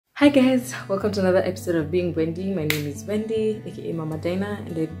Hi guys, welcome to another episode of Being Wendy. My name is Wendy, aka Mama Dina,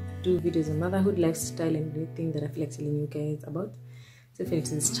 and I do videos on motherhood, lifestyle, and anything that I feel like telling you guys about. So if you're new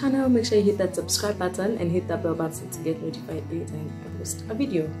to this channel, make sure you hit that subscribe button and hit that bell button to get notified every time I post a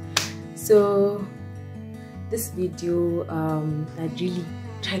video. So this video, I really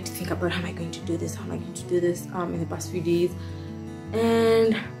tried to think about how am I going to do this, in the past few days,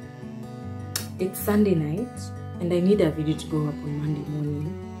 and it's Sunday night and I need a video to go up on Monday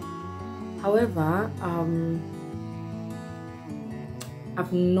morning. However,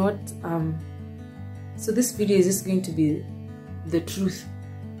 I've not so this video is just going to be the truth,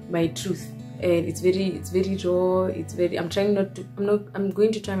 my truth, and it's very raw. I'm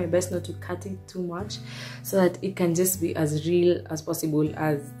going to try my best not to cut it too much so that it can just be as real as possible.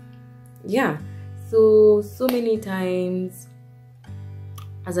 So many times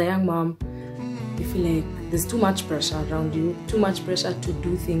as a young mom, you feel like there's too much pressure around you, too much pressure to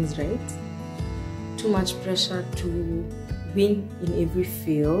do things right, too much pressure to win in every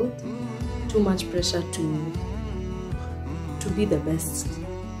field, too much pressure to be the best.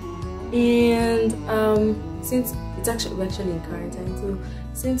 And since we're actually in quarantine, so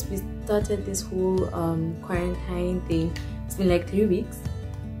since we started this whole quarantine thing, it's been like 3 weeks,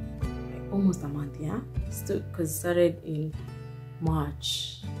 almost a month, because it started in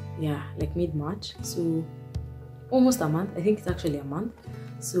March, like mid-March, so almost a month. I think it's actually a month.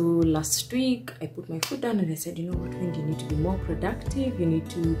 So last week I put my foot down and I said, you know what, Wendy, you need to be more productive, you need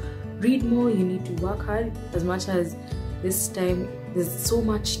to read more, you need to work hard. As much as this time, there's so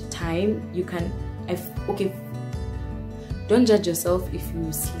much time you can, don't judge yourself if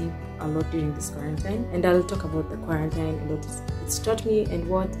you sleep a lot during this quarantine, and I'll talk about the quarantine and what it's taught me and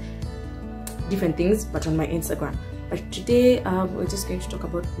what different things, but on my Instagram. But today we're just going to talk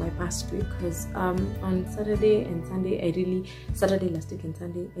about my past week, because on Saturday and Sunday, Saturday last week and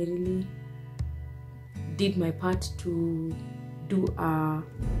Sunday, I really did my part to do a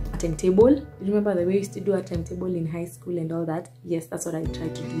timetable. Remember the way we used to do a timetable in high school and all that? Yes, that's what I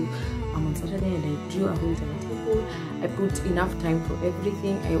tried to do on Saturday, and I drew a whole timetable. I put enough time for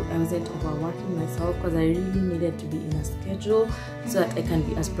everything. I wasn't overworking myself because I really needed to be in a schedule so that I can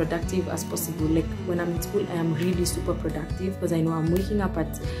be as productive as possible. Like when I'm in school, I am really super productive because I know I'm waking up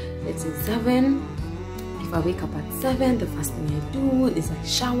at, let's say, 7. If I wake up at 7, the first thing I do is I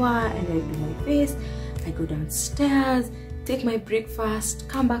shower and I do my face. I go downstairs, take my breakfast,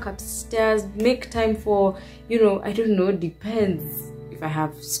 come back upstairs, make time for, I don't know, depends. If I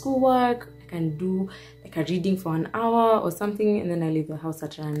have schoolwork, I can do like a reading for an hour or something, and then I leave the house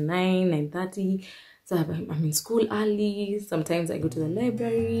at around 9:30. So I'm in school early. Sometimes I go to the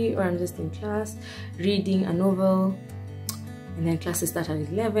library or I'm just in class reading a novel, and then classes start at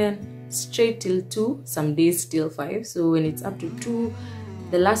 11 straight till 2, some days till 5. So when it's up to 2,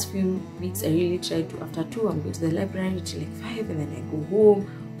 the last few weeks I really tried to, after 2 I'm going to the library till like 5, and then I go home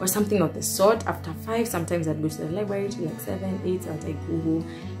or something of the sort. After 5, sometimes I'd go to the library till like 7, 8, and I go home.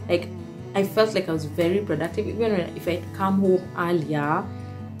 Like I felt like I was very productive. Even if I come home earlier,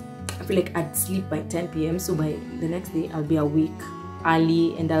 I feel like I'd sleep by 10 p.m. so by the next day I'll be awake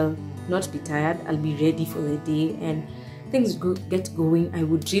early and I'll not be tired. I'll be ready for the day and things get going. I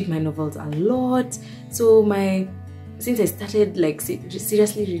would read my novels a lot. So since I started like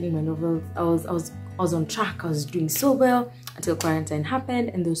seriously reading my novels, I was on track. I was doing so well until quarantine happened,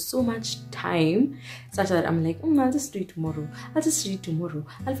 and there was so much time such that I'm like, I'll just do it tomorrow. I'll just read tomorrow.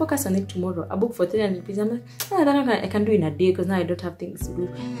 I'll focus on it tomorrow. A book for 300 pages. I'm like, I can do in a day because now I don't have things to do.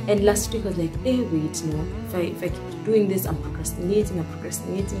 And last week I was like, hey, wait, no. If I keep doing this, I'm procrastinating.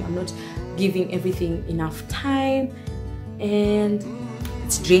 I'm not giving everything enough time, and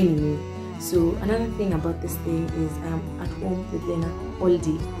it's draining me. So another thing about this thing is I'm at home with Lena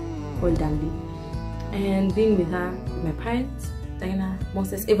all damn day. And being with her, with my parents, Diana,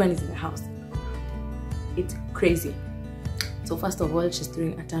 Moses, everyone is in the house. It's crazy. So first of all, she's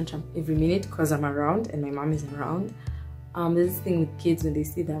throwing a tantrum every minute because I'm around and my mom is around. There's this thing with kids when they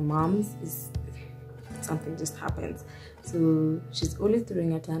see their moms, something just happens. So she's always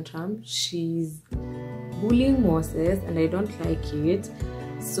throwing a tantrum. She's bullying Moses and I don't like it.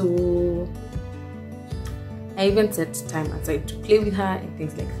 So I even set time aside to play with her and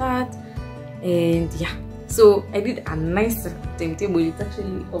things like that. And so I did a nice timetable. It's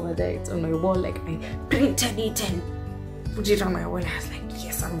actually over there, it's on my wall. Like I printed it and put it on my wall. I was like,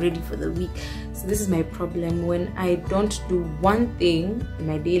 yes, I'm ready for the week. So this is my problem when I don't do one thing in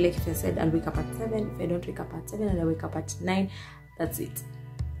my day. Like if I said I'll wake up at 7, if I don't wake up at 7 and I wake up at 9, that's it.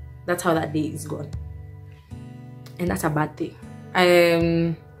 That's how that day is gone, and that's a bad thing.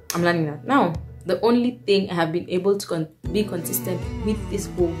 I'm learning that now. The only thing I have been able to be consistent with this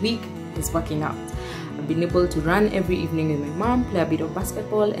whole week is working out. I've been able to run every evening with my mom, play a bit of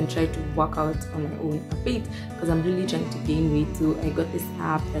basketball, and try to work out on my own a bit because I'm really trying to gain weight. So I got this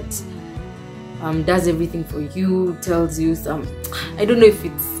app that does everything for you, tells you some, I don't know if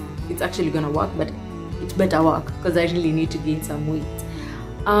it's actually gonna work, but it better work because I really need to gain some weight.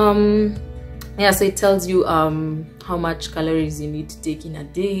 Yeah, so it tells you how much calories you need to take in a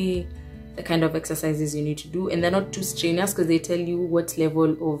day, the kind of exercises you need to do, and they're not too strenuous because they tell you what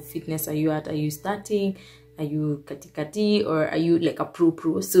level of fitness are you at. Are you starting, are you kati, or are you like a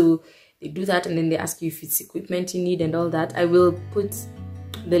pro? So they do that, and then they ask you if it's equipment you need and all that. I will put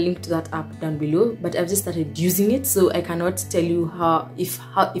the link to that app down below, but I've just started using it, so I cannot tell you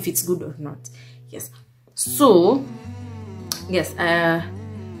if it's good or not. Yes, so yes,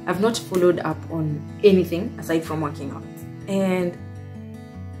 I've not followed up on anything aside from working out, and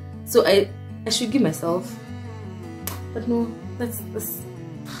so I should give myself, but no, that's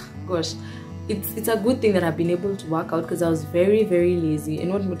gosh, it's a good thing that I've been able to work out because I was very, very lazy,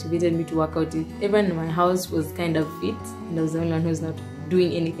 and what motivated me to work out is everyone in my house was kind of fit, and I was the only one who's not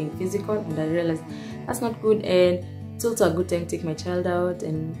doing anything physical, and I realized that's not good. And it's also a good time to take my child out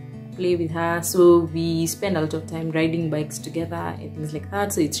and play with her, so we spend a lot of time riding bikes together and things like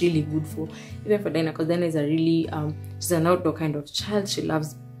that. So it's really good for even for Dina, because Dina is a really she's an outdoor kind of child. She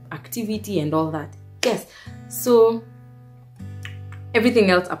loves activity and all that. Yes, so everything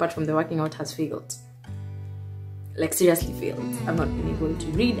else apart from the working out has failed, like seriously failed. I've not been able to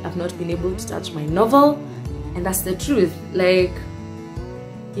read, I've not been able to touch my novel, and that's the truth. Like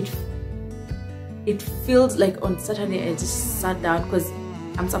it feels like on Saturday I just sat down because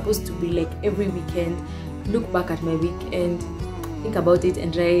I'm supposed to be like every weekend look back at my week and think about it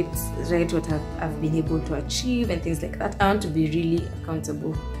and write what I've been able to achieve and things like that. I want to be really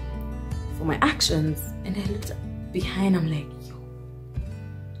accountable for my actions, and I looked behind, I'm like, yo,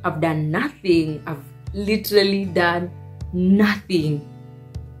 I've done nothing. I've literally done nothing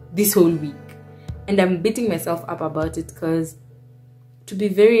this whole week, and I'm beating myself up about it because, to be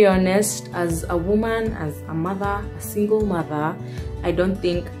very honest, as a woman, as a mother, a single mother, I don't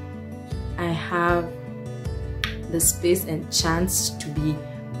think I have the space and chance to be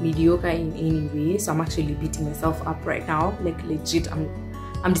mediocre in any way. So I'm actually beating myself up right now, like legit.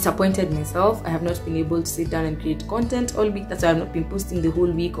 I'm disappointed in myself. I have not been able to sit down and create content all week. That's why I've not been posting the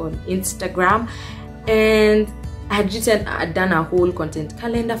whole week on Instagram. And I had done a whole content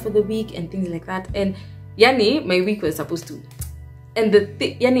calendar for the week and things like that. And yani, my week was supposed to, and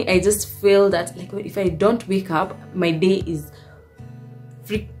yani, I just feel that like if I don't wake up, my day is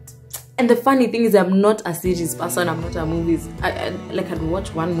freaked. And the funny thing is, I'm not a series person. I'm not a movies. I'd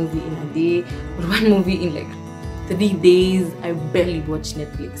watch one movie in a day, or one movie in like 3 days. I barely watch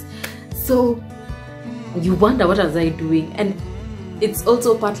Netflix. So you wonder, what was I doing? And it's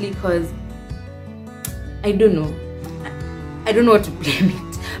also partly because I don't know what to blame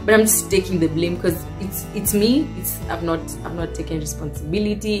it, but I'm just taking the blame because it's me. I've not taken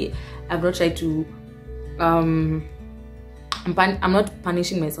responsibility. I've not tried to I'm not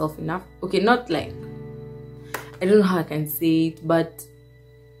punishing myself enough. Okay, not like, I don't know how I can say it, but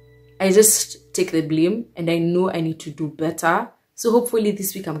I just take the blame, and I know I need to do better. So hopefully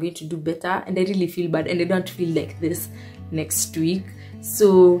this week I'm going to do better, and I really feel bad, and I don't feel like this next week.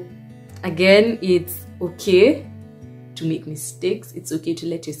 So again, it's okay to make mistakes. It's okay to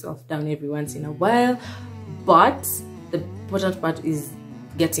let yourself down every once in a while, but the important part is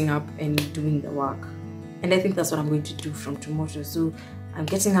getting up and doing the work. And I think that's what I'm going to do from tomorrow. So I'm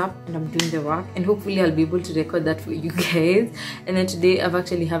getting up and I'm doing the work, and hopefully I'll be able to record that for you guys. And then today I've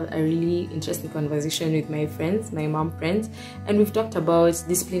actually had a really interesting conversation with my friends, my mom friends, and we've talked about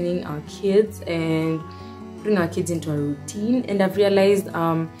disciplining our kids and putting our kids into a routine. And I've realized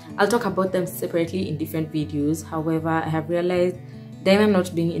I'll talk about them separately in different videos. However, I have realized Dina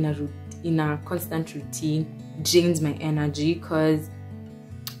not being in a constant routine drains my energy, because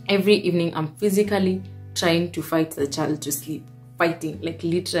every evening I'm physically trying to fight the child to sleep, fighting, like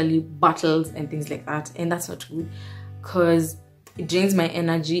literally battles and things like that, and that's not good because it drains my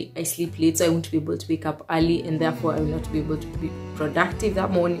energy. I sleep late, so I won't be able to wake up early, and therefore I will not be able to be productive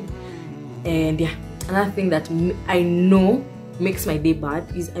that morning. And yeah, another thing that I know makes my day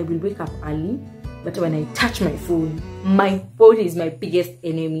bad is I will wake up early, but when I touch my phone is my biggest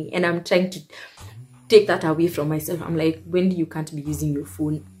enemy, and I'm trying to take that away from myself. I'm like, Wendy, you can't be using your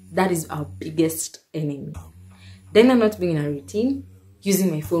phone. That is our biggest enemy. Then I'm not being in a routine, using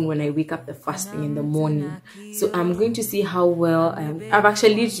my phone when I wake up the first thing in the morning. So I'm going to see how well I am. I've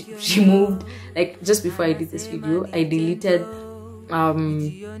actually removed, like just before I did this video, I deleted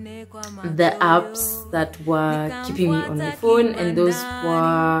the apps that were keeping me on my phone, and those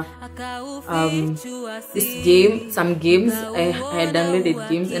were some games. I had downloaded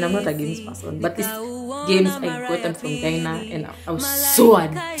games, and I'm not a games person, but these games I got them from China, and I was so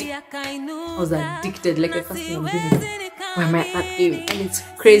addicted. I was addicted. Like the first thing I'm doing is, why am I at that game? And it's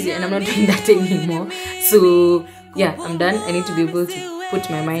crazy, and I'm not doing that anymore. So yeah, I'm done. I need to be able to put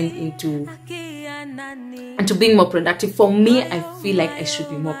my mind into being more productive. For me, I feel like I should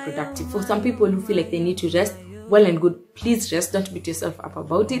be more productive. For some people who feel like they need to rest, well and good, please rest. Don't beat yourself up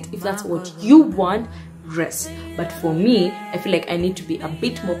about it. If that's what you want, rest. But for me, I feel like I need to be a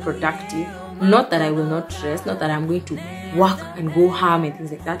bit more productive. Not that I will not rest, not that I'm going to work and go harm and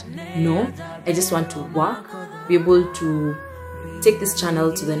things like that. No, I just want to work, be able to take this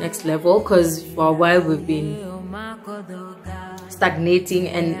channel to the next level, because for a while we've been stagnating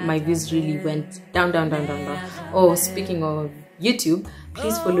and my views really went down. Oh, speaking of YouTube,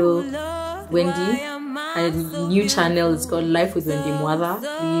 please follow Wendy. A new channel is called Life with Wendy Mwatha.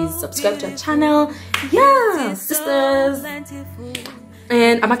 Please subscribe to her channel. Yeah, sisters.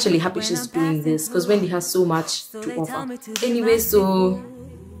 And I'm actually happy she's doing this, because Wendy has so much to offer. Anyway, so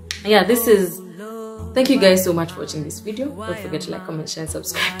yeah, thank you guys so much for watching this video. Don't forget to like, comment, share, and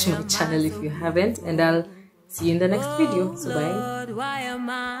subscribe to my channel if you haven't, and I'll see you in the next video. So bye. Why am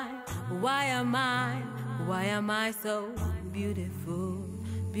I so beautiful?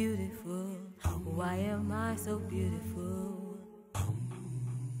 Why am I so beautiful?